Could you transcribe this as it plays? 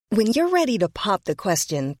When you're ready to pop the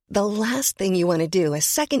question, the last thing you want to do is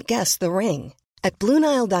second-guess the ring. At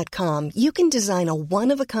BlueNile.com, you can design a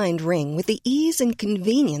one-of-a-kind ring with the ease and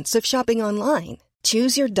convenience of shopping online.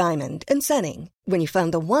 Choose your diamond and setting. When you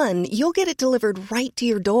find the one, you'll get it delivered right to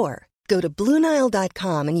your door. Go to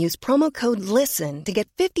BlueNile.com and use promo code LISTEN to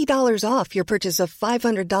get $50 off your purchase of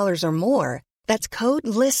 $500 or more. That's code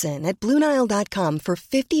LISTEN at BlueNile.com for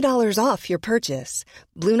 $50 off your purchase.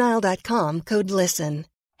 BlueNile.com, code LISTEN.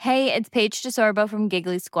 Hey, it's Paige DeSorbo from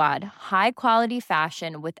Giggly Squad. High quality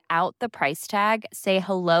fashion without the price tag. Say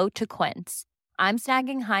hello to Quince. I'm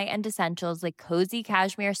snagging high-end essentials like cozy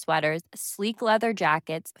cashmere sweaters, sleek leather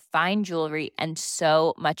jackets, fine jewelry, and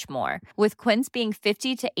so much more. With Quince being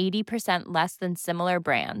 50 to 80% less than similar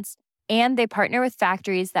brands. And they partner with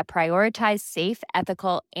factories that prioritize safe,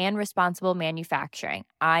 ethical, and responsible manufacturing.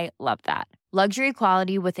 I love that. Luxury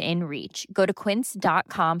quality within reach. Go to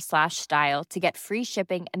quince.com/style to get free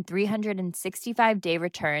shipping and 365-day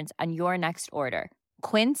returns on your next order.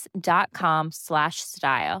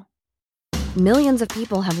 Quince.com/style. Millions of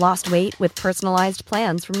people have lost weight with personalized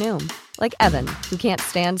plans from Noom. Like Evan, who can't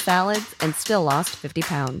stand salads and still lost 50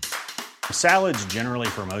 pounds. Salads generally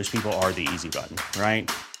for most people are the easy button,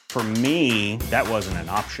 right? For me, that wasn't an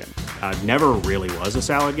option. I never really was a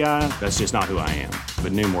salad guy. That's just not who I am.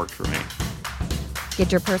 But Noom worked for me. Get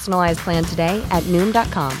your personalized plan today at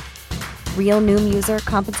Noom.com. Real Noom user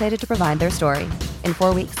compensated to provide their story. In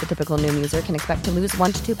 4 weeks, the typical Noom user can expect to lose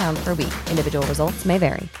 1 to 2 pounds per week. Individual results may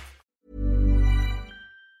vary.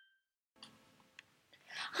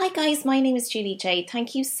 Hi guys, my name is Julie J.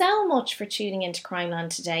 Thank you so much for tuning into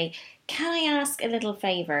Crimeland today. Can I ask a little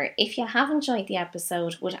favour? If you have enjoyed the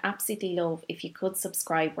episode, would absolutely love if you could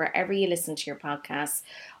subscribe wherever you listen to your podcasts.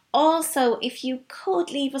 Also, if you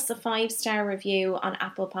could leave us a 5-star review on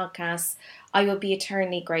Apple Podcasts, I would be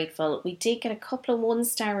eternally grateful. We did get a couple of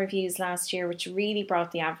 1-star reviews last year, which really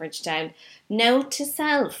brought the average down. Note to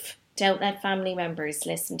self, don't let family members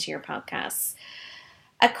listen to your podcasts.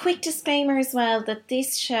 A quick disclaimer as well that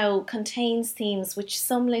this show contains themes which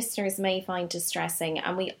some listeners may find distressing,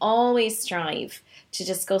 and we always strive to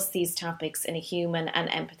discuss these topics in a human and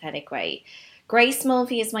empathetic way. Grace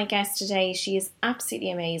Mulvey is my guest today. She is absolutely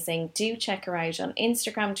amazing. Do check her out on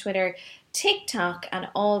Instagram, Twitter, TikTok and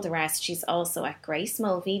all the rest. She's also at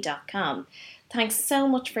gracemulvey.com. Thanks so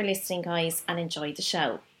much for listening, guys, and enjoy the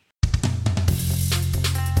show.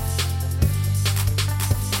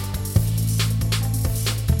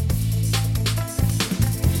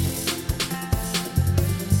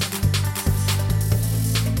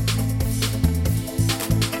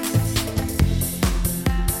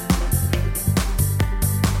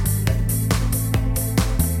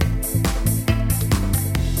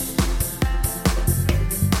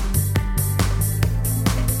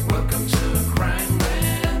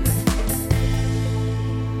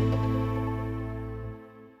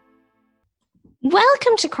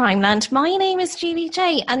 Welcome to Crimeland. My name is Julie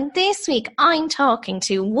J, and this week I'm talking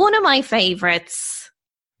to one of my favourites,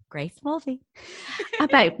 Grace Mulvey,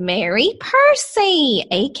 about Mary Percy,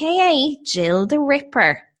 aka Jill the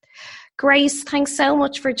Ripper. Grace, thanks so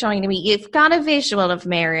much for joining me. You've got a visual of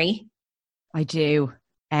Mary. I do.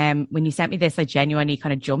 When you sent me this, I genuinely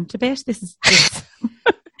kind of jumped a bit. This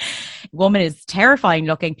woman is terrifying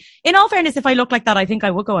looking. In all fairness, if I look like that, I think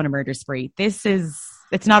I would go on a murder spree.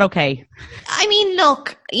 It's not okay. I mean,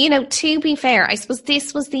 look, to be fair, I suppose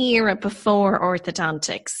this was the era before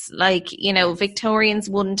orthodontics. Victorians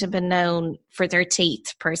wouldn't have been known for their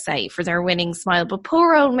teeth, per se, for their winning smile. But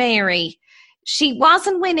poor old Mary, she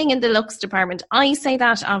wasn't winning in the looks department. I say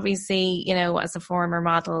that, obviously, as a former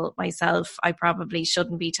model myself, I probably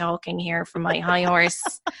shouldn't be talking here from my high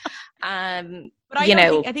horse. But I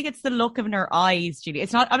think it's the look in her eyes, Julie.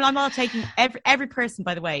 It's not. I'm not taking every person,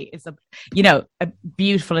 by the way, is a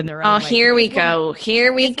beautiful in their own way. Here we go.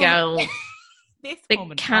 This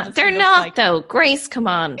woman, they're not though. Grace, come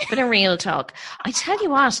on, bit of real talk. I tell you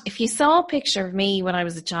what, if you saw a picture of me when I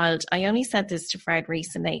was a child, I only said this to Fred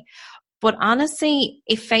recently, but honestly,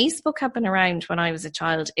 if Facebook had been around when I was a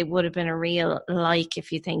child, it would have been a real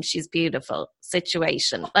if you think she's beautiful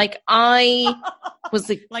situation. I was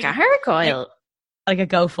a gargoyle. Like a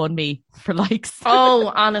GoFundMe for likes.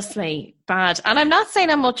 Oh, honestly, bad. And I'm not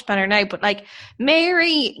saying I'm much better now, but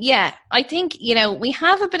Mary, yeah, I think, we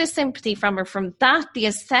have a bit of sympathy from her from the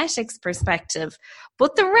aesthetics perspective,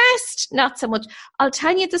 but the rest, not so much. I'll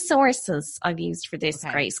tell you the sources I've used for this,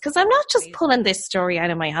 okay, Grace, because I'm not just pulling this story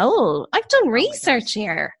out of my hole. I've done research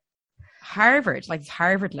here. Harvard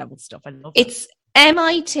level stuff. I love it. It's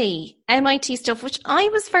MIT stuff, which I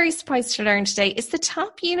was very surprised to learn today, is the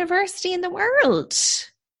top university in the world.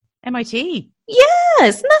 MIT. Yeah,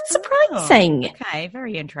 isn't that surprising? Oh, okay,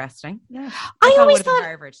 very interesting. Yeah, I always thought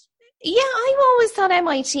Harvard. Yeah, I've always thought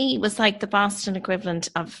MIT was like the Boston equivalent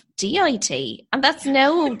of DIT. And that's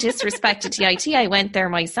no disrespect to DIT. I went there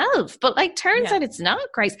myself. But like, turns out it's not,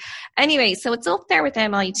 Grace. Anyway, so it's up there with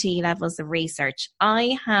MIT levels of research.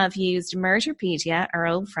 I have used Murderpedia, our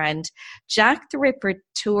old friend,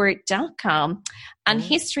 JackTheRipperTour.com and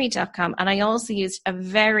History.com. And I also used a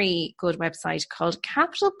very good website called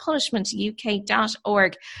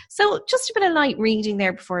CapitalPunishmentUK.org. So just a bit of light reading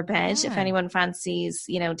there before bed, if anyone fancies,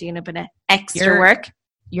 doing a bit of extra work.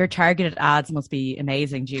 Your targeted ads must be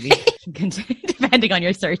amazing, Julie, depending on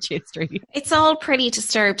your search history. It's all pretty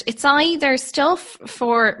disturbed. It's either stuff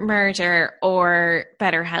for murder or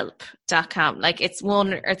BetterHelp.com. Like it's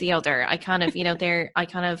one or the other. I kind of, I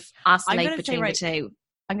kind of oscillate between the two.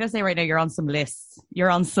 I'm going to say right now, you're on some lists. You're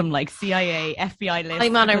on some like CIA, FBI lists.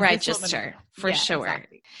 I'm on a register for sure.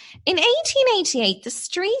 Exactly. In 1888, the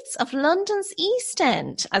streets of London's East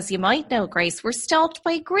End, as you might know, Grace, were stalked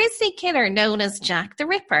by a grisly killer known as Jack the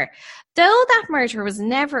Ripper. Though that murderer was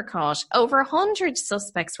never caught, over 100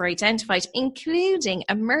 suspects were identified, including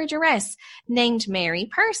a murderess named Mary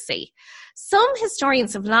Percy. Some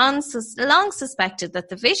historians have long suspected that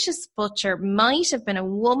the vicious butcher might have been a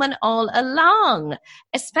woman all along,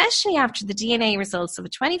 especially after the DNA results of a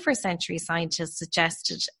 21st century scientist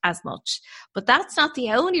suggested as much. But that's not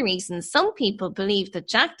the only reason. Some people believe that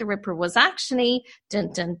Jack the Ripper was actually,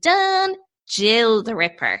 dun dun dun, Jill the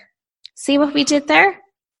Ripper. See what we did there?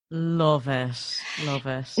 Love it.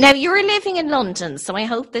 Now, you were living in London, so I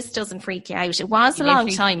hope this doesn't freak you out. It was a long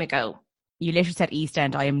time ago. You literally said East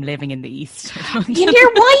End. I am living in the East. You're near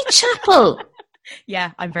Whitechapel.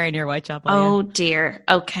 Yeah, I'm very near Whitechapel. Oh, dear.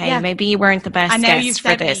 Okay, maybe you weren't the best guest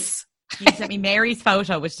for this. You sent me Mary's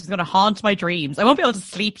photo, which is going to haunt my dreams. I won't be able to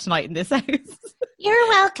sleep tonight in this house. You're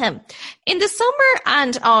welcome. In the summer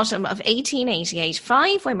and autumn of 1888,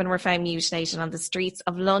 5 women were found mutilated on the streets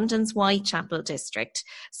of London's Whitechapel district.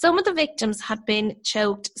 Some of the victims had been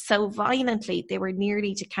choked so violently they were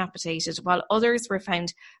nearly decapitated, while others were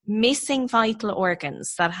found missing vital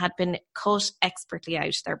organs that had been cut expertly out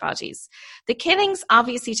of their bodies. The killings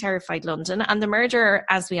obviously terrified London, and the murderer,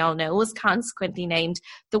 as we all know, was consequently named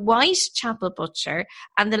the Whitechapel Butcher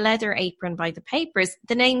and the Leather Apron by the papers.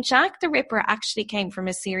 The name Jack the Ripper actually came from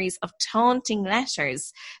a series of taunting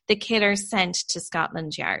letters the killer sent to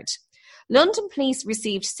Scotland Yard. London police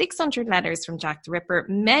received 600 letters from Jack the Ripper.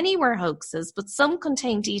 Many were hoaxes, but some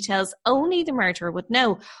contained details only the murderer would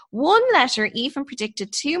know. One letter even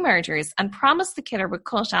predicted 2 murders and promised the killer would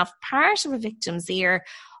cut off part of a victim's ear,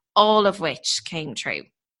 all of which came true.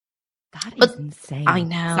 That is insane. I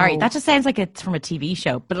know. Sorry, that just sounds like it's from a TV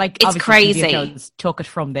show, but like it's crazy. TV shows took it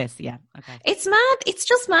from this. Yeah, okay. It's mad. It's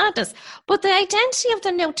just madness. But the identity of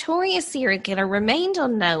the notorious serial killer remained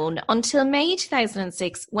unknown until May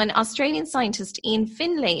 2006, when Australian scientist Ian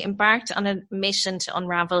Finlay embarked on a mission to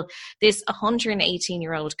unravel this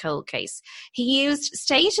 118-year-old cold case. He used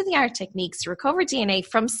state-of-the-art techniques to recover DNA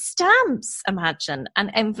from stamps. Imagine an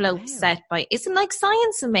envelope set by. Isn't like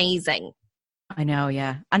science amazing? I know,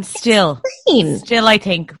 yeah. And still I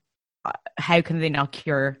think, how can they not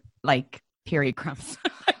cure, like, period cramps?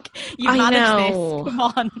 You've managed this. Come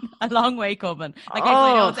on. A long way coming. Like,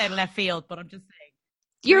 I know it's out of left field, but I'm just saying.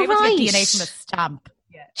 You're right. To get DNA from a stamp.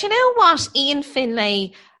 Yeah. Do you know what? Ian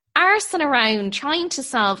Finlay arsing around trying to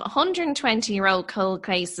solve 120-year-old cold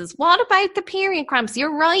cases. What about the period cramps?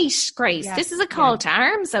 You're right, Grace. Yeah. This is a call to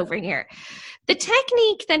arms over here. The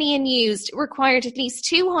technique that Ian used required at least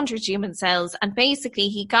 200 human cells, and basically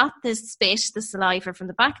he got the spit, the saliva from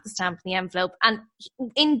the back of the stamp in the envelope, and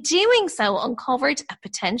in doing so uncovered a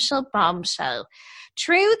potential bombshell.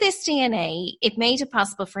 Through this DNA, it made it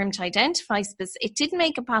possible for him to identify it didn't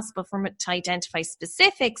make it possible for him to identify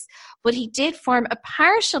specifics, but he did form a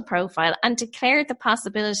partial profile and declared the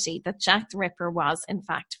possibility that Jack the Ripper was in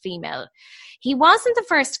fact female. He wasn't the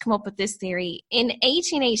first to come up with this theory. In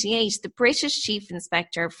 1888, the British Chief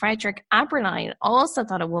Inspector Frederick Aberline also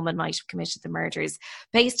thought a woman might have committed the murders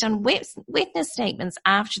based on witness statements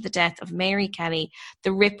after the death of Mary Kelly,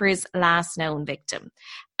 the Ripper's last known victim.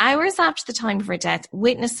 Hours after the time of her death,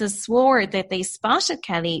 witnesses swore that they spotted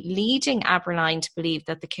Kelly, leading Aberline to believe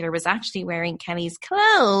that the killer was actually wearing Kelly's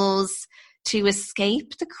clothes to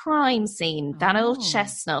escape the crime scene. That old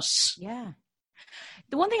chestnut. Yeah.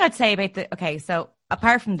 The one thing I'd say about so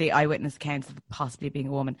apart from the eyewitness accounts of possibly being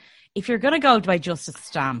a woman, if you're going to go by just a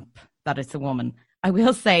stamp that it's a woman, I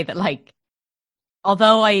will say that, like,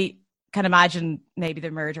 although I can imagine maybe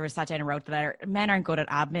the murderer sat down and wrote the letter, men aren't good at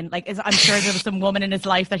admin. Like, I'm sure there was some woman in his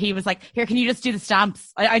life that he was like, here, can you just do the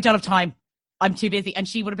stamps? I don't have time. I'm too busy. And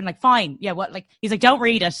she would have been like, fine. Yeah, what? Like, he's like, don't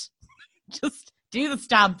read it. Just do the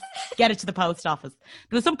stamp, get it to the post office.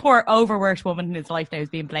 There was some poor overworked woman in his life now who's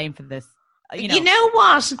being blamed for this. You know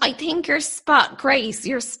what? I think Grace,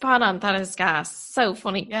 you're spot on. That is gas. So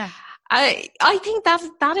funny. Yeah. I think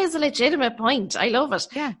that is a legitimate point. I love it.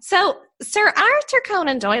 Yeah. So Sir Arthur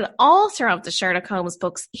Conan Doyle, author of the Sherlock Holmes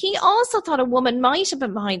books, he also thought a woman might have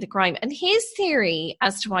been behind the crime. And his theory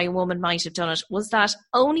as to why a woman might have done it was that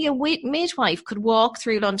only a midwife could walk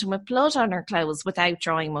through London with blood on her clothes without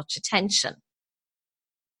drawing much attention.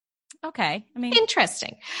 Okay. I mean,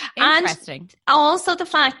 Interesting. And also the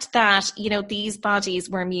fact that, these bodies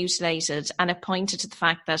were mutilated, and it pointed to the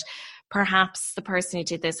fact that perhaps the person who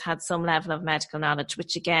did this had some level of medical knowledge,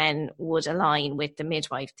 which again would align with the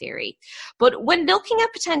midwife theory. But when looking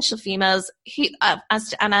at potential females, as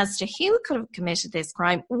to who could have committed this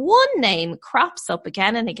crime, one name crops up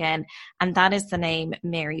again and again, and that is the name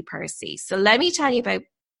Mary Percy. So let me tell you about,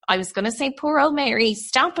 I was going to say poor old Mary,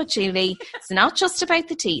 stop it, Julie. It's not just about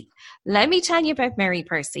the teeth. Let me tell you about Mary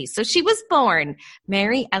Percy. So she was born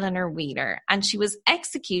Mary Eleanor Wheeler, and she was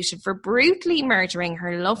executed for brutally murdering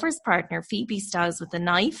her lover's partner, Phoebe Styles, with a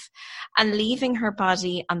knife and leaving her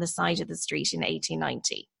body on the side of the street in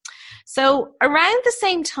 1890. So around the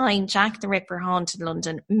same time Jack the Ripper haunted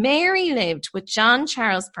London, Mary lived with John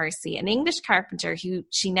Charles Percy, an English carpenter who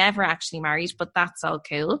she never actually married, but that's all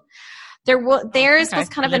cool. Theirs was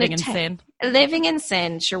kind of living in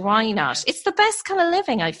sin. Sure, why not? It's the best kind of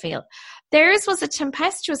living, I feel. Theirs was a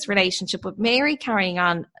tempestuous relationship, with Mary carrying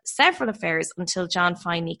on several affairs until John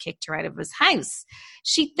finally kicked her out of his house.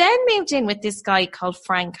 She then moved in with this guy called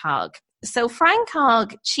Frank Hogg. So Frank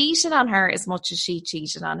Hogg cheated on her as much as she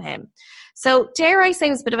cheated on him. So dare I say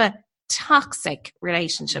it was a bit of a toxic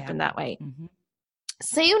relationship in that way. Mm-hmm.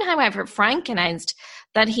 Soon, however, Frank announced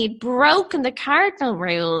that he'd broken the cardinal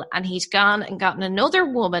rule and he'd gone and gotten another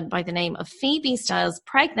woman by the name of Phoebe Styles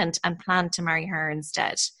pregnant and planned to marry her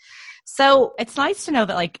instead. So it's nice to know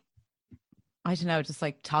that, like, I don't know, just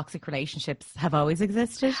like toxic relationships have always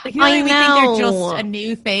existed. Like, we think they're just a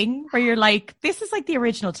new thing where you're like, this is like the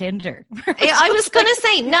original Tinder. I was going to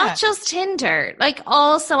say, not just Tinder, like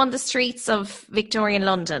also on the streets of Victorian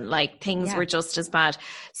London, like things were just as bad.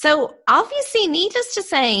 So obviously, needless to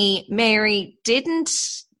say, Mary didn't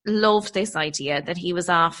love this idea that he was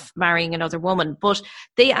off marrying another woman, but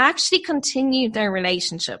they actually continued their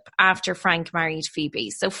relationship after Frank married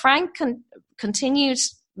Phoebe. So Frank continued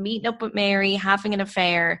meeting up with Mary, having an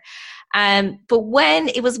affair. But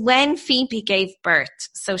when Phoebe gave birth,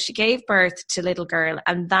 so she gave birth to a little girl,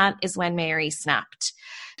 and that is when Mary snapped.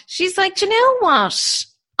 She's like, you know what?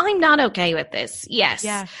 I'm not okay with this. Yes.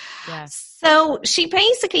 Yeah. So she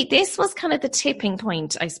basically, this was kind of the tipping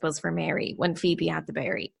point, I suppose, for Mary when Phoebe had the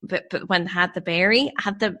baby. But when had the baby.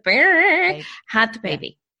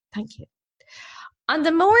 Thank you. On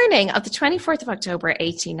the morning of the 24th of October,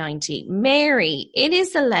 1890, Mary, it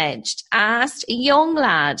is alleged, asked a young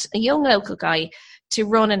local guy, to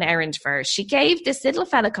run an errand for her. She gave this little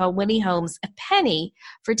fella called Willie Holmes a penny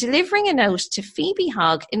for delivering a note to Phoebe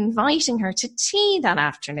Hogg inviting her to tea that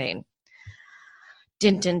afternoon.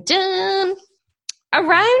 Dun, dun, dun.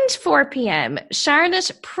 Around 4 p.m,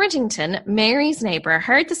 Charlotte Priddington, Mary's neighbour,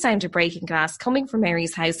 heard the sound of breaking glass coming from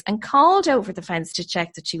Mary's house and called over the fence to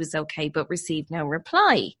check that she was okay, but received no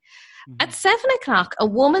reply. At 7 o'clock, a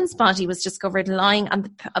woman's body was discovered lying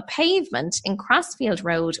on a pavement in Crossfield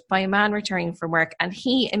Road by a man returning from work, and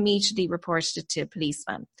he immediately reported it to a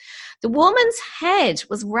policeman. The woman's head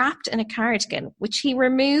was wrapped in a cardigan, which he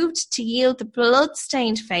removed to yield the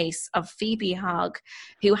blood-stained face of Phoebe Hogg,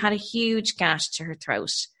 who had a huge gash to her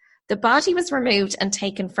throat. The body was removed and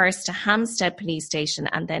taken first to Hampstead Police Station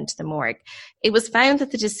and then to the morgue. It was found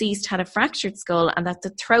that the deceased had a fractured skull and that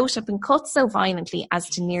the throat had been cut so violently as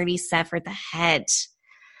to nearly sever the head.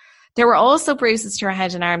 There were also bruises to her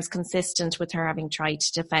head and arms consistent with her having tried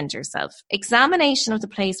to defend herself. Examination of the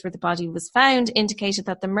place where the body was found indicated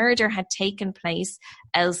that the murder had taken place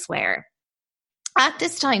elsewhere. At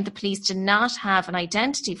this time, the police did not have an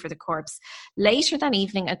identity for the corpse. Later that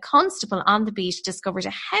evening, a constable on the beat discovered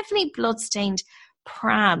a heavily blood-stained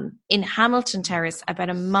pram in Hamilton Terrace, about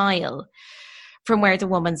a mile from where the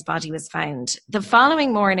woman's body was found. The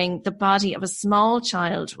following morning, the body of a small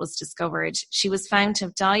child was discovered. She was found to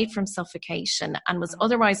have died from suffocation and was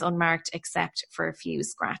otherwise unmarked except for a few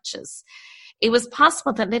scratches. It was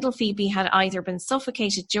possible that little Phoebe had either been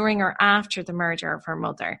suffocated during or after the murder of her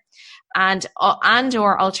mother, and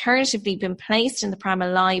or alternatively been placed in the pram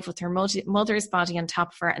alive with her mother's body on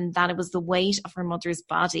top of her, and that it was the weight of her mother's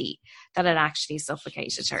body that had actually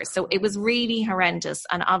suffocated her. So it was really horrendous,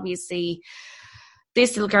 and obviously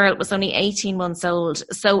this little girl was only 18 months old.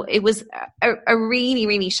 So it was a really,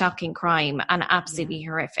 really shocking crime and absolutely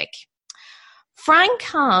horrific. Frank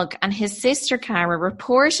Hogg and his sister Clara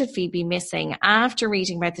reported Phoebe missing after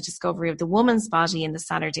reading about the discovery of the woman's body in the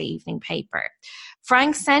Saturday evening paper.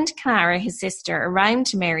 Frank sent Clara, his sister, around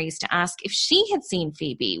to Mary's to ask if she had seen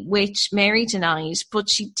Phoebe, which Mary denied, but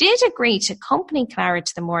she did agree to accompany Clara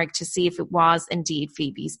to the morgue to see if it was indeed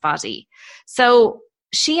Phoebe's body. So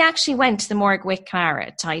she actually went to the morgue with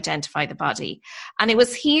Clara to identify the body. And it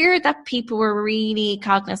was here that people were really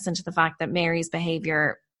cognizant of the fact that Mary's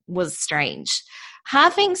behaviour was strange.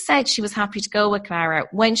 Having said she was happy to go with Clara,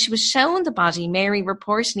 when she was shown the body, Mary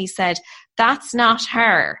reportedly said, "That's not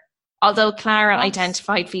her." Although Clara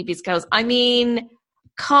identified Phoebe's clothes. I mean,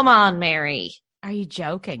 come on, Mary. Are you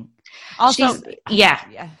joking? Also, yeah.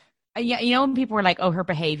 You know, when people were like, "Oh, her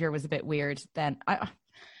behavior was a bit weird," then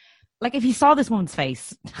like if you saw this woman's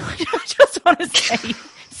face, I just want to say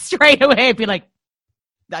straight away, I'd be like,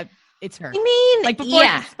 "That it's her." I mean, like before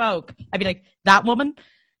she spoke, I'd be like, "That woman,"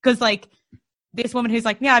 because like this woman who's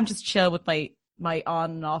like, "Yeah, I'm just chill with my on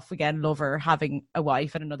and off again lover having a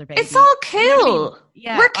wife and another baby." It's all cool. You know what I mean?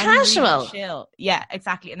 Yeah, we're casual. Really chill. Yeah,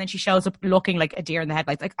 exactly. And then she shows up looking like a deer in the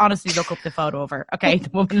headlights. Like, honestly, look up the photo of her. Okay, the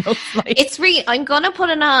woman looks like... It's really... I'm going to put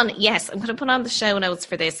it on... Yes, I'm going to put on the show notes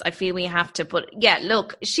for this. I feel we have to put... Yeah,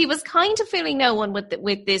 look, she was kind of fooling no one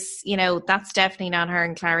with this, you know, that's definitely not her.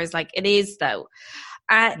 And Clara's like, it is, though.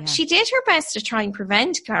 She did her best to try and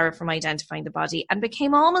prevent Clara from identifying the body and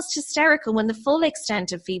became almost hysterical when the full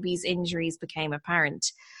extent of Phoebe's injuries became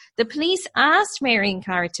apparent. The police asked Mary and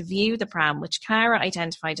Clara to view the pram, which Clara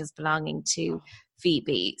identified as belonging to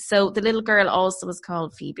Phoebe. So the little girl also was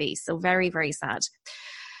called Phoebe. So very, very sad.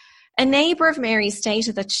 A neighbour of Mary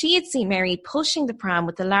stated that she had seen Mary pushing the pram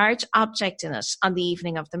with a large object in it on the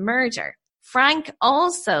evening of the murder. Frank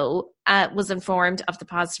also was informed of the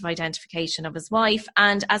positive identification of his wife,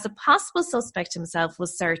 and as a possible suspect himself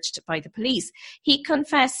was searched by the police. He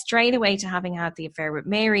confessed straight away to having had the affair with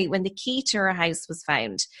Mary when the key to her house was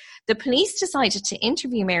found. The police decided to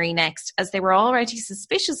interview Mary next, as they were already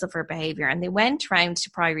suspicious of her behaviour, and they went round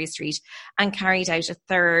to Priory Street and carried out a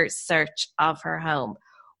thorough search of her home.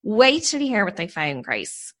 Wait till you hear what they found,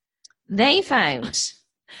 Grace. They found...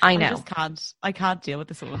 I know. I can't deal with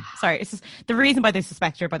this woman. Sorry. It's just, the reason why they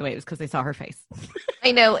suspect her, by the way, was because they saw her face.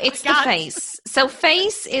 I know. It's the face. So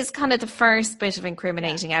face is kind of the first bit of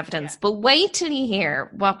incriminating evidence, but wait till you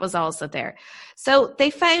hear what was also there. So they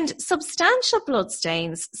found substantial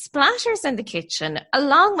bloodstains, splatters in the kitchen,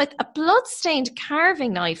 along with a blood-stained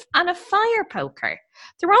carving knife and a fire poker.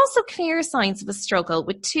 There were also clear signs of a struggle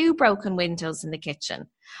with 2 broken windows in the kitchen.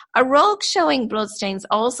 A rug showing bloodstains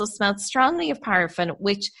also smelled strongly of paraffin,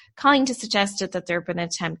 which kind of suggested that there had been an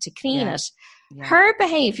attempt to clean it. Yeah. Her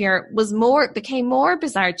behaviour became more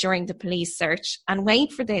bizarre during the police search. And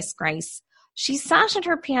wait for this, Grace. She sat at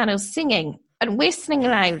her piano singing and whistling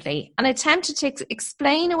loudly and attempted to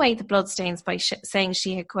explain away the bloodstains by saying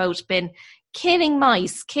she had, quote, been killing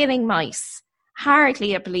mice.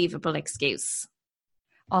 Hardly a believable excuse.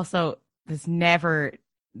 Also, there's never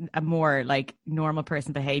a more like normal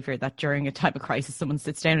person behavior that during a type of crisis someone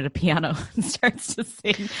sits down at a piano and starts to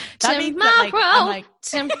sing. That means that,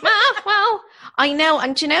 tomorrow. I know,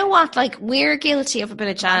 and do you know what? Like, we're guilty of a bit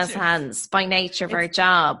of jazz hands by nature of our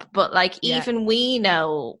job, but like even we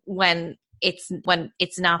know when it's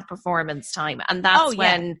not performance time, and that's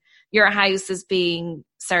when your house is being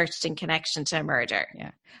searched in connection to a murder.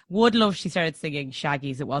 Yeah. Would love she started singing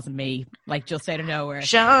Shaggy's It Wasn't Me, like just out of nowhere.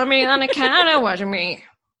 Show me on a can, it wasn't me.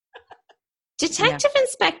 Detective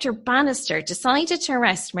Inspector Bannister decided to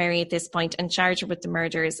arrest Mary at this point and charge her with the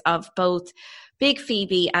murders of both Big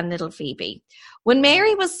Phoebe and Little Phoebe. When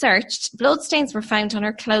Mary was searched, bloodstains were found on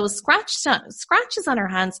her clothes, scratches on her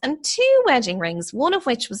hands, and 2 wedding rings, one of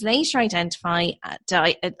which was later identified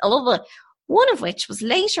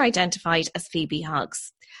as Phoebe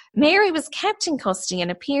Hogg's. Mary was kept in custody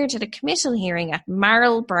and appeared at a committal hearing at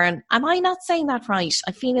Marylebone. Am I not saying that right?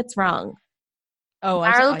 I feel it's wrong. Oh,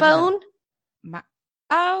 Marylebone?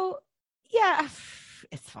 Oh, yeah,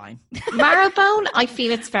 it's fine. Marylebone? I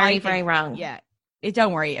feel it's very, very wrong. Yeah,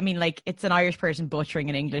 don't worry. I mean, like, it's an Irish person butchering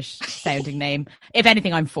an English-sounding name. If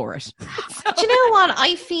anything, I'm for it. So. Do you know what?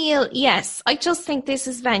 I feel, yes, I just think this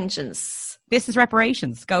is vengeance. This is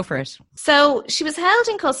reparations. Go for it. So she was held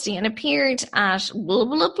in custody and appeared at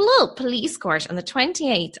police court on the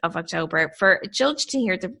 28th of October for a judge to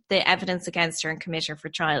hear the evidence against her and commit her for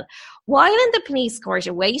trial. While in the police court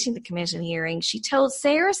awaiting the committal hearing, she told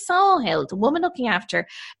Sarah Sawhill, the woman looking after her,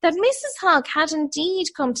 that Mrs. Hogg had indeed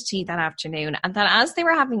come to tea that afternoon and that as they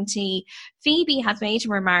were having tea, Phoebe had made a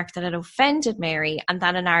remark that had offended Mary and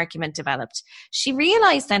that an argument developed. She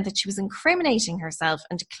realised then that she was incriminating herself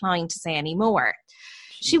and declined to say any more.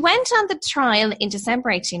 She went on the trial in December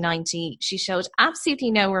 1890. She showed absolutely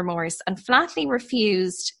no remorse and flatly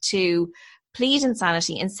refused to plead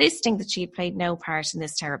insanity, insisting that she had played no part in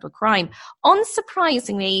this terrible crime.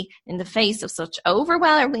 Unsurprisingly, in the face of such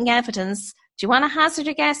overwhelming evidence, do you want to hazard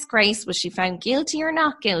a guess, Grace? Was she found guilty or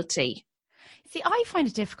not guilty? See, I find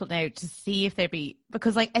it difficult now to see if there'd be,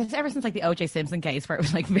 because like ever since like the O.J. Simpson case where it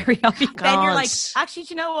was like very obvious, then you're like, actually,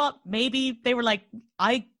 do you know what? Maybe they were like,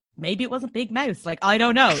 maybe it wasn't Big Mouth. Like, I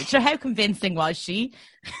don't know. So how convincing was she?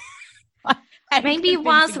 Maybe it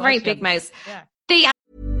was a very Big Mouth. Yeah.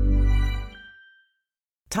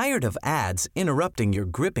 Tired of ads interrupting your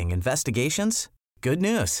gripping investigations? Good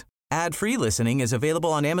news. Ad-free listening is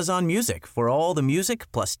available on Amazon Music for all the music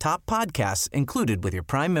plus top podcasts included with your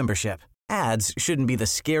Prime membership. Ads shouldn't be the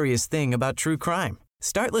scariest thing about true crime.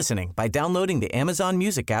 Start listening by downloading the Amazon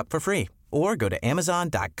Music app for free or go to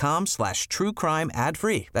amazon.com/truecrime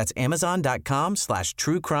ad-free. That's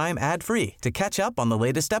amazon.com/truecrime ad-free to catch up on the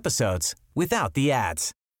latest episodes without the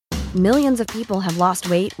ads. Millions of people have lost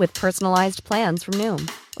weight with personalized plans from Noom.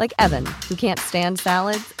 Like Evan, who can't stand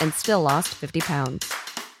salads and still lost 50 pounds.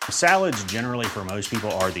 Salads generally for most people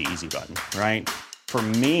are the easy button, right? For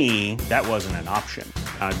me, that wasn't an option.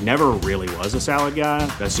 I never really was a salad guy.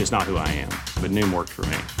 That's just not who I am. But Noom worked for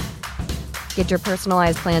me. Get your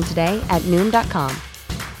personalized plan today at Noom.com.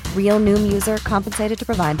 Real Noom user compensated to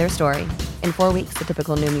provide their story. In 4 weeks, the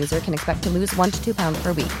typical Noom user can expect to lose 1 to 2 pounds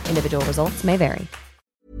per week. Individual results may vary.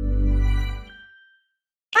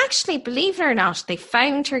 Actually, believe it or not, they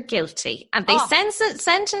found her guilty and they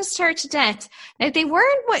sentenced her to death. Now, they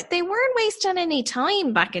weren't wasting any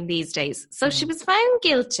time back in these days. So she was found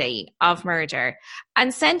guilty of murder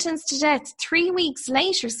and sentenced to death 3 weeks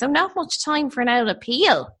later. So not much time for an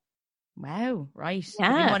appeal. Wow, right.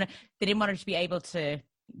 Yeah. They didn't want her to be able to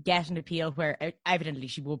get an appeal where evidently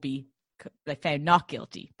she will be found not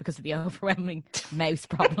guilty because of the overwhelming mouse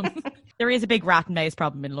problem. There is a big rat and mouse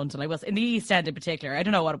problem in London. In the East End in particular. I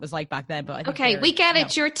don't know what it was like back then, but I think we get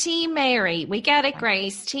it. You're Team Mary. We get it,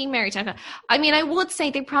 Grace. Team Mary. I mean, I would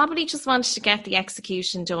say they probably just wanted to get the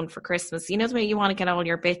execution done for Christmas. You know the way you want to get all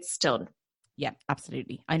your bits done. Yeah,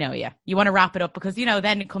 absolutely. I know, yeah. You want to wrap it up because,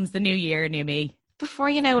 then it comes the new year, new me. Before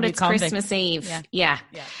you know it, it's Christmas Eve. Yeah.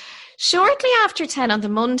 Shortly after 10 on the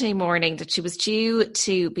Monday morning that she was due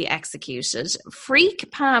to be executed, Freak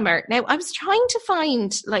Palmer. Now, I was trying to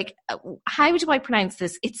find, how do I pronounce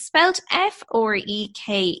this? It's spelled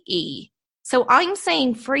Freke. So I'm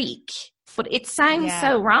saying freak, but it sounds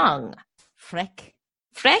so wrong. Freck?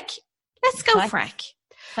 Let's go Freck.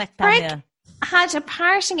 Freck had a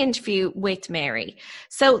parting interview with Mary.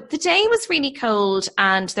 So the day was really cold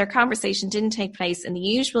and their conversation didn't take place in the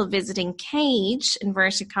usual visiting cage,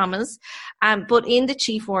 inverted commas, but in the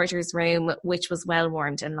chief warder's room, which was well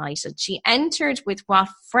warmed and lighted. She entered with what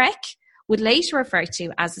Freck would later refer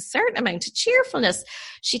to as a certain amount of cheerfulness.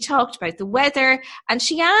 She talked about the weather and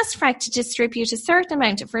she asked Freck to distribute a certain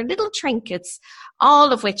amount of her little trinkets,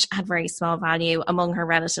 all of which had very small value among her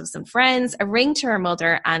relatives and friends, a ring to her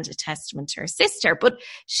mother and a testament to her sister. But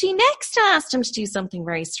she next asked him to do something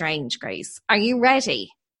very strange, Grace. Are you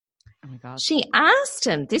ready? Oh my God. She asked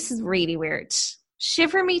him, this is really weird,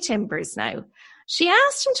 shiver me timbers now. She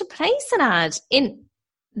asked him to place an ad in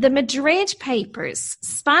the Madrid papers,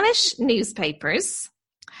 Spanish newspapers,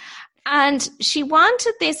 and she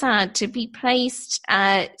wanted this ad to be placed,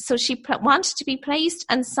 wanted to be placed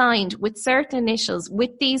and signed with certain initials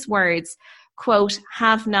with these words, quote,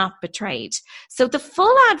 have not betrayed. So the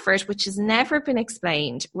full advert, which has never been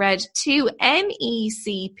explained, read to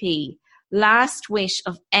MECP, last wish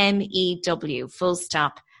of MEW, full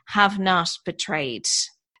stop, have not betrayed.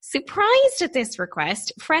 Surprised at this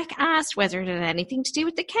request, Freck asked whether it had anything to do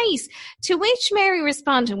with the case, to which Mary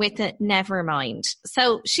responded with a never mind.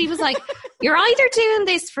 So she was like, you're either doing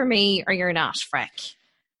this for me or you're not, Freck.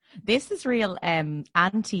 This is real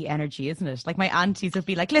auntie energy, isn't it? Like my aunties would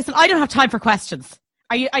be like, listen, I don't have time for questions.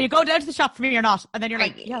 Are you going down to the shop for me or not? And then you're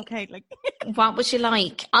like, yeah, okay. Like, what would you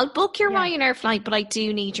like? I'll book your Ryanair flight, but I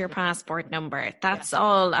do need your passport number. That's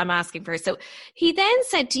all I'm asking for. So he then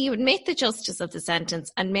said, do you admit the justice of the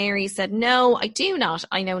sentence? And Mary said, no, I do not.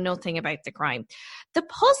 I know nothing about the crime. The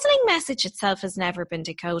puzzling message itself has never been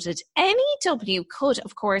decoded. NEW could,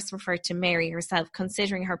 of course, refer to Mary herself,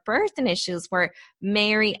 considering her birth initials were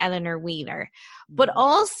Mary Eleanor Wheeler. But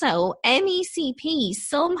also, MECP,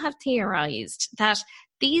 some have theorised that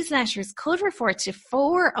these letters could refer to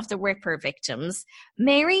 4 of the Ripper victims: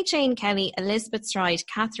 Mary Jane Kelly, Elizabeth Stride,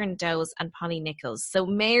 Catherine Dowes and Polly Nichols. So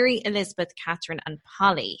Mary, Elizabeth, Catherine and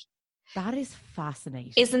Polly. That is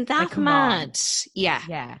fascinating. Isn't that like, mad? Yeah.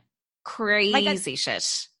 Yeah. Crazy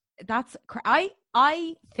shit. That's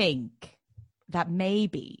I think that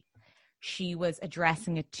maybe she was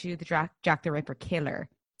addressing it to the Jack the Ripper killer,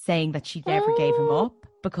 saying that she never gave him up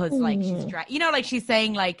because like she's like she's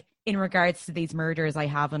saying like, in regards to these murders, I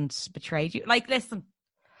haven't betrayed you. Like, listen,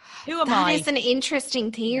 who am I? That is an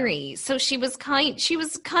interesting theory. So she was kind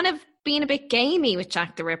of being a bit gamey with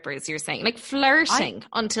Jack the Ripper, as you're saying, like flirting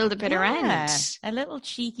until the bitter end. A little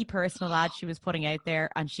cheeky personal ad she was putting out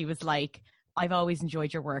there, and she was like, I've always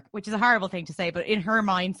enjoyed your work, which is a horrible thing to say, but in her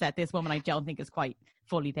mindset, this woman I don't think is quite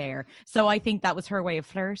fully there. So I think that was her way of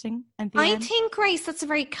flirting. I think, Grace, that's a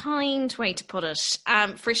very kind way to put it.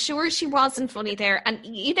 For sure, she wasn't fully there. And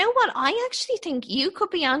you know what? I actually think you could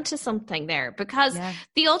be onto something there, because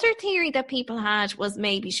the other theory that people had was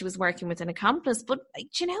maybe she was working with an accomplice. But,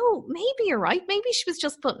 you know, maybe you're right. Maybe she was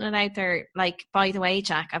just putting it out there like, by the way,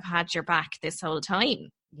 Jack, I've had your back this whole time.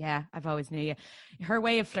 Yeah, I've always knew you. Her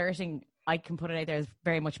way of flirting, I can put it out there, is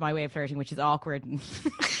very much my way of flirting, which is awkward and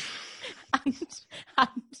and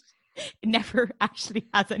it never actually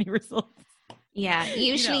has any results. Yeah,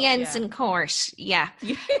 usually ends in court. Yeah.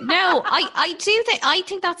 No, I think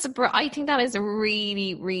that is a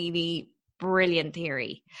really, really brilliant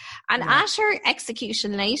theory. And at her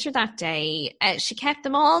execution later that day, she kept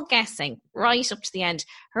them all guessing right up to the end.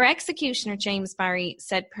 Her executioner, James Barry,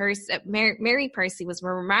 said Mary Percy was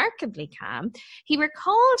remarkably calm. He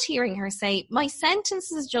recalled hearing her say, "My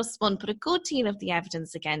sentence is just one, but a good deal of the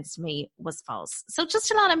evidence against me was false." So just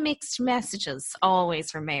a lot of mixed messages always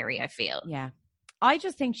from Mary, I feel. Yeah. I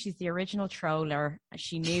just think she's the original troller.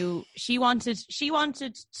 She knew she wanted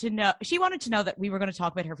to know that we were going to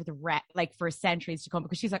talk about her for centuries to come,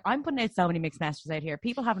 because she's like, I'm putting out so many mixed messages out here.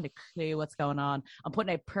 People haven't a clue what's going on. I'm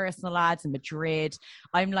putting out personal ads in Madrid.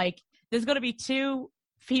 I'm like, there's going to be 2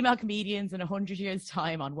 female comedians in 100 years'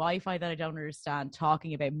 time on Wi-Fi that I don't understand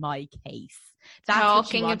talking about my case. That's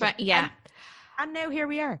talking about, and now here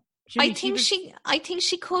we are. I think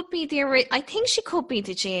she could be the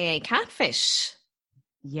GAA catfish.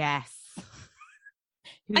 Yes.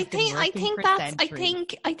 I think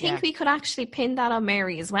we could actually pin that on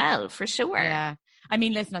Mary as well, for sure. Yeah. I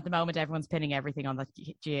mean, listen, at the moment, everyone's pinning everything on that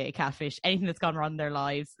GAA catfish. Anything that's gone wrong in their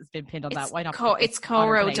lives has been pinned on that. Why not? It's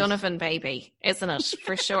Cora O'Donovan, baby, isn't it?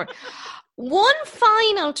 For sure. One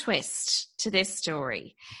final twist to this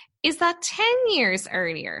story is that 10 years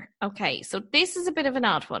earlier, okay, so this is a bit of an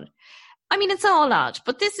odd one. I mean, it's all odd,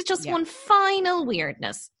 but this is just one final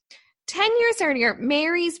weirdness. 10 years earlier,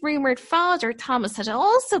 Mary's rumoured father, Thomas, had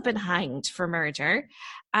also been hanged for murder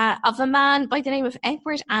of a man by the name of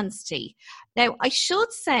Edward Anstey. Now, I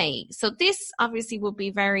should say, so this obviously would be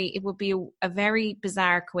a very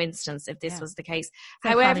bizarre coincidence if this was the case.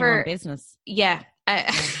 However, business.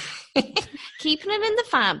 Keeping it in the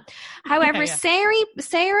fam. However,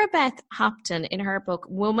 Sarah Beth Hopton, in her book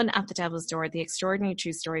Woman at the Devil's Door, The Extraordinary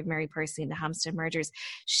True Story of Mary Percy and the Hampstead Murders,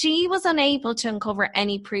 she was unable to uncover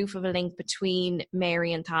any proof of a link between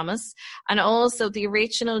Mary and Thomas. And also the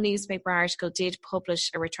original newspaper article did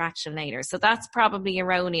publish a retraction later. So that's probably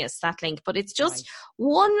erroneous, that link. But it's just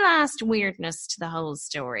one last weirdness to the whole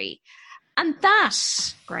story. And that,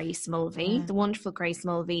 Grace Mulvey, the wonderful Grace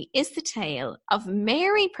Mulvey, is the tale of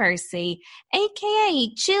Mary Percy,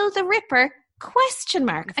 a.k.a. Jill the Ripper, ?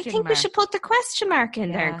 I think we should put the question mark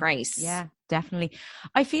in there, Grace. Yeah, definitely.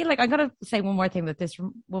 I feel like I'm going to say one more thing, that this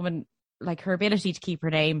woman, like her ability to keep her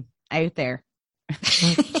name out there.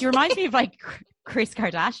 She reminds me of like Kris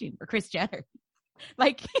Kardashian or Kris Jenner.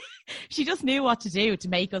 Like, she just knew what to do to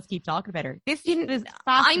make us keep talking about her. This is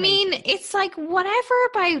I mean, it's like whatever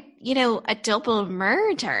about, a double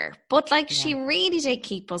murder, but like she really did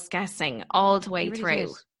keep us guessing all the way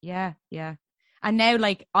through. Did. Yeah. And now,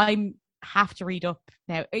 like, I have to read up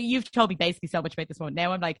now. You've told me basically so much about this one.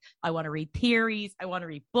 Now I'm like, I want to read theories. I want to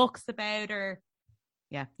read books about her.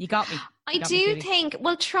 Yeah, you got me. I do think,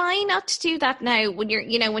 well, try not to do that now when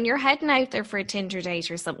you're heading out there for a Tinder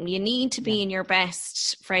date or something. You need to be in your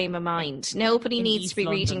best frame of mind. Nobody needs to be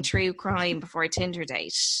reading true crime before a Tinder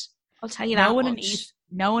date. I'll tell you that much.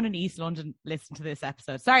 No one in East London listened to this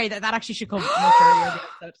episode. Sorry, that actually should come much earlier in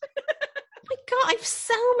the episode. Oh my God, I have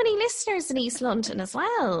so many listeners in East London as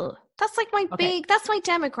well. That's like that's my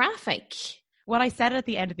demographic. what I said at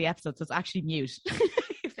the end of the episode was actually mute.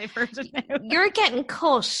 If they've heard it now. You're getting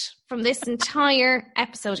cut from this entire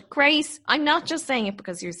episode. Grace, I'm not just saying it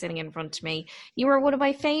because you're sitting in front of me. You are one of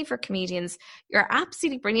my favourite comedians. You're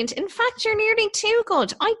absolutely brilliant. In fact, you're nearly too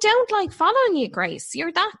good. I don't like following you, Grace.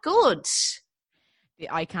 You're that good.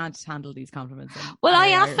 I can't handle these compliments. Well,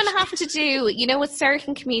 I often have to do, with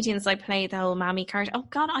certain comedians, I play the whole mammy card. Oh,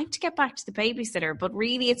 God, I have to get back to the babysitter. But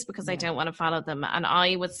really, it's because I don't want to follow them. And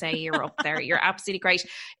I would say you're up there. You're absolutely great.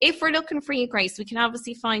 If we're looking for you, Grace, we can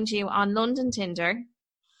obviously find you on London Tinder.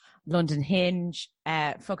 London Hinge,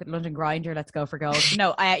 London Grindr, let's go for gold.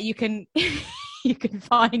 No, you can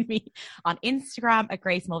find me on Instagram at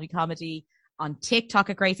Grace Mulvey Comedy, on TikTok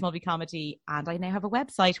at Grace Mulvey Comedy, and I now have a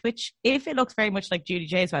website, which, if it looks very much like Julie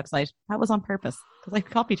J's website, that was on purpose, because I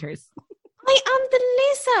copied hers. I am the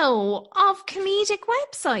Lizzo of comedic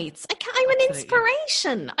websites. I'm an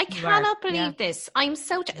inspiration. I cannot believe this. I'm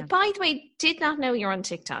so... By the way, did not know you're on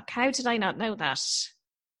TikTok. How did I not know that?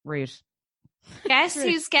 Rude. Guess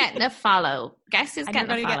who's getting a follow? Guess who's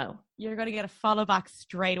getting a follow? You're going to get a follow back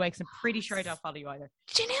straight away, because I'm pretty sure I don't follow you either.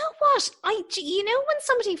 Do you know what? When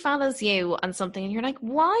somebody follows you on something and you're like,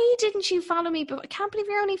 why didn't you follow me? But I can't believe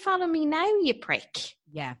you're only following me now, you prick.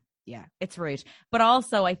 Yeah, it's rude. But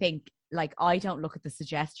also, I think, I don't look at the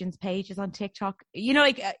suggestions pages on TikTok.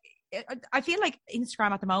 I feel like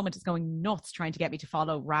Instagram at the moment is going nuts trying to get me to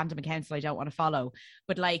follow random accounts that I don't want to follow.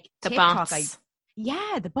 But the TikTok, bots.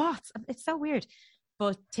 The bots. It's so weird.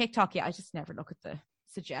 But TikTok, I just never look at the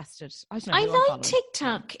suggested. I like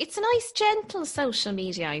TikTok. It's a nice, gentle social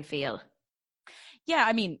media, I feel. Yeah,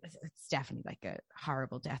 I mean, it's definitely like a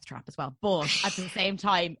horrible death trap as well. But at the same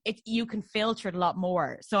time, you can filter it a lot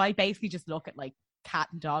more. So I basically just look at cat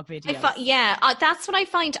and dog videos. That's what I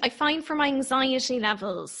find. I find for my anxiety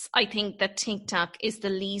levels, I think that TikTok is the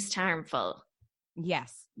least harmful.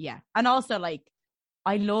 Yes, yeah. And also,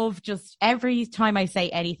 I love just every time I say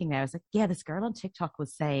anything now, it's this girl on TikTok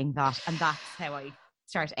was saying that, and that's how I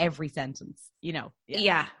start every sentence,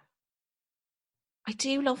 Yeah. I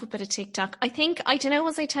do love a bit of TikTok. I don't know,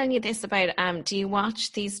 was I telling you this about, do you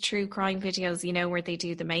watch these true crime videos, where they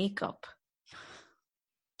do the makeup?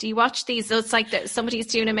 Do you watch these? So it's like somebody's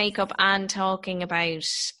doing a makeup and talking about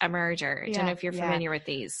a murder. I don't know if you're familiar with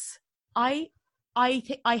these. I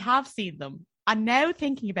have seen them. And now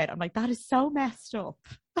thinking about it, I'm like, that is so messed up.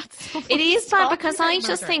 It is bad, because I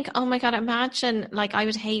just think, oh my God, imagine, I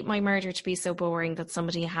would hate my murder to be so boring that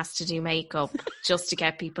somebody has to do makeup just to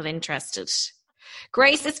get people interested.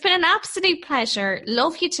 Grace, it's been an absolute pleasure.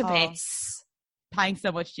 Love you to bits. Thanks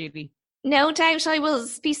so much, Julie. No doubt I will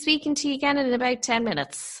be speaking to you again in about 10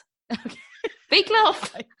 minutes. Okay. Big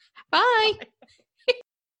love. Bye. Bye.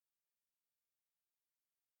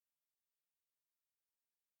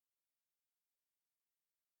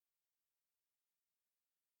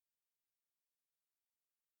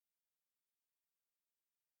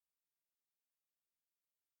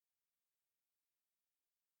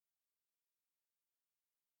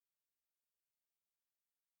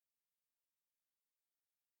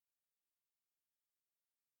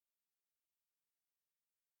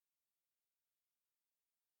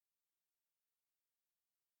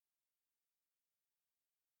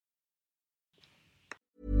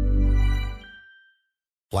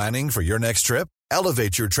 Planning for your next trip?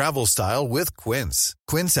 Elevate your travel style with Quince.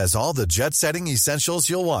 Quince has all the jet-setting essentials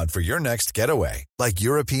you'll want for your next getaway, like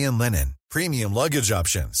European linen, premium luggage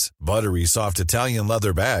options, buttery soft Italian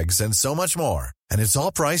leather bags, and so much more. And it's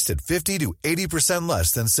all priced at 50 to 80%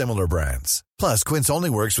 less than similar brands. Plus, Quince only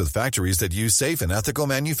works with factories that use safe and ethical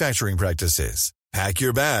manufacturing practices. Pack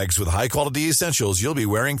your bags with high-quality essentials you'll be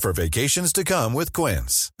wearing for vacations to come with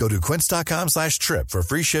Quince. Go to quince.com/trip for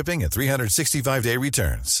free shipping and 365-day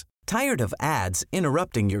returns. Tired of ads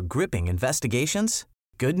interrupting your gripping investigations?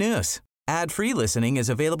 Good news. Ad-free listening is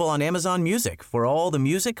available on Amazon Music for all the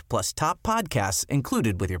music plus top podcasts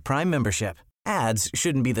included with your Prime membership. Ads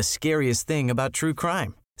shouldn't be the scariest thing about true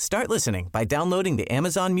crime. Start listening by downloading the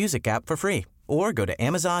Amazon Music app for free or go to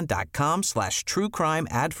amazon.com/truecrime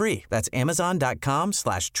ad-free. That's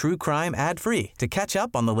amazon.com/truecrime ad-free to catch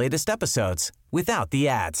up on the latest episodes without the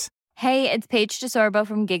ads. Hey, it's Paige DeSorbo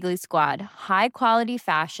from Giggly Squad. High quality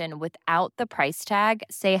fashion without the price tag.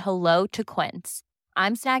 Say hello to Quince.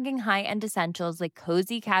 I'm snagging high-end essentials like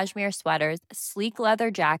cozy cashmere sweaters, sleek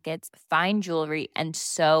leather jackets, fine jewelry, and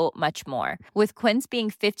so much more. With Quince being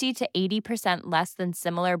 50 to 80% less than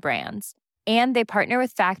similar brands. And they partner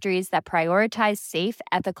with factories that prioritize safe,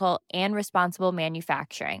 ethical, and responsible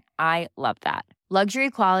manufacturing. I love that. Luxury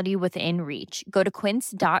quality within reach. Go to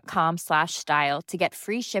quince.com/style to get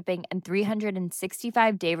free shipping and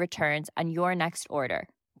 365-day returns on your next order.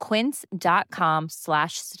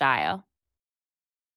 quince.com/style.